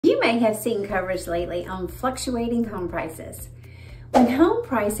You may have seen coverage lately on fluctuating home prices. When home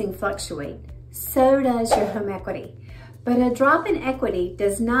pricing fluctuates, so does your home equity. But a drop in equity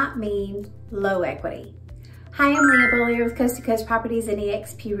does not mean low equity. Hi, I'm Leah Beaulieu with Coast2Coast Properties and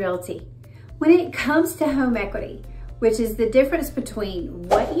eXp Realty. When it comes to home equity, which is the difference between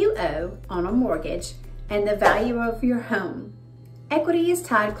what you owe on a mortgage and the value of your home, equity is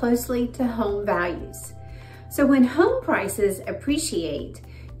tied closely to home values. So when home prices appreciate,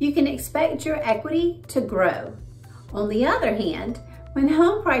 you can expect your equity to grow. On the other hand, when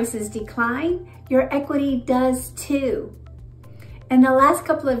home prices decline, your equity does too. In the last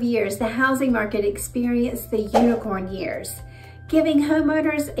couple of years, the housing market experienced the unicorn years, giving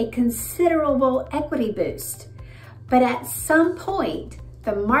homeowners a considerable equity boost. But at some point,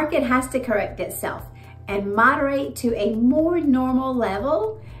 the market has to correct itself and moderate to a more normal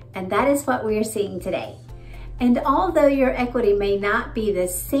level, and that is what we are seeing today. And although your equity may not be the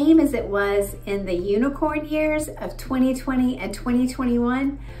same as it was in the unicorn years of 2020 and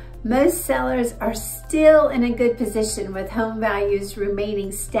 2021, most sellers are still in a good position with home values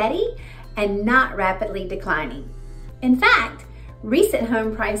remaining steady and not rapidly declining. In fact, recent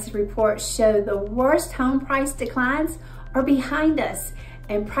home price reports show the worst home price declines are behind us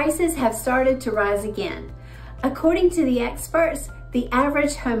and prices have started to rise again. According to the experts, the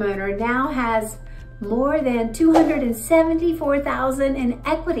average homeowner now has more than $274,000 in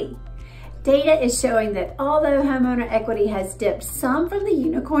equity. Data is showing that although homeowner equity has dipped some from the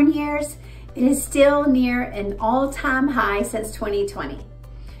unicorn years, it is still near an all-time high since 2020.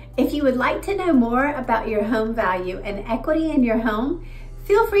 If you would like to know more about your home value and equity in your home,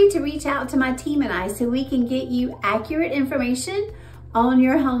 feel free to reach out to my team and I so we can get you accurate information on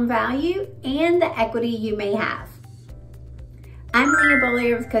your home value and the equity you may have. I'm Leah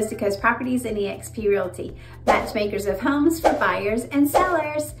Beaulieu with Coast2Coast Properties and eXp Realty, matchmakers of homes for buyers and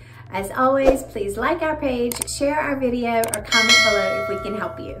sellers. As always, please like our page, share our video, or comment below if we can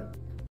help you.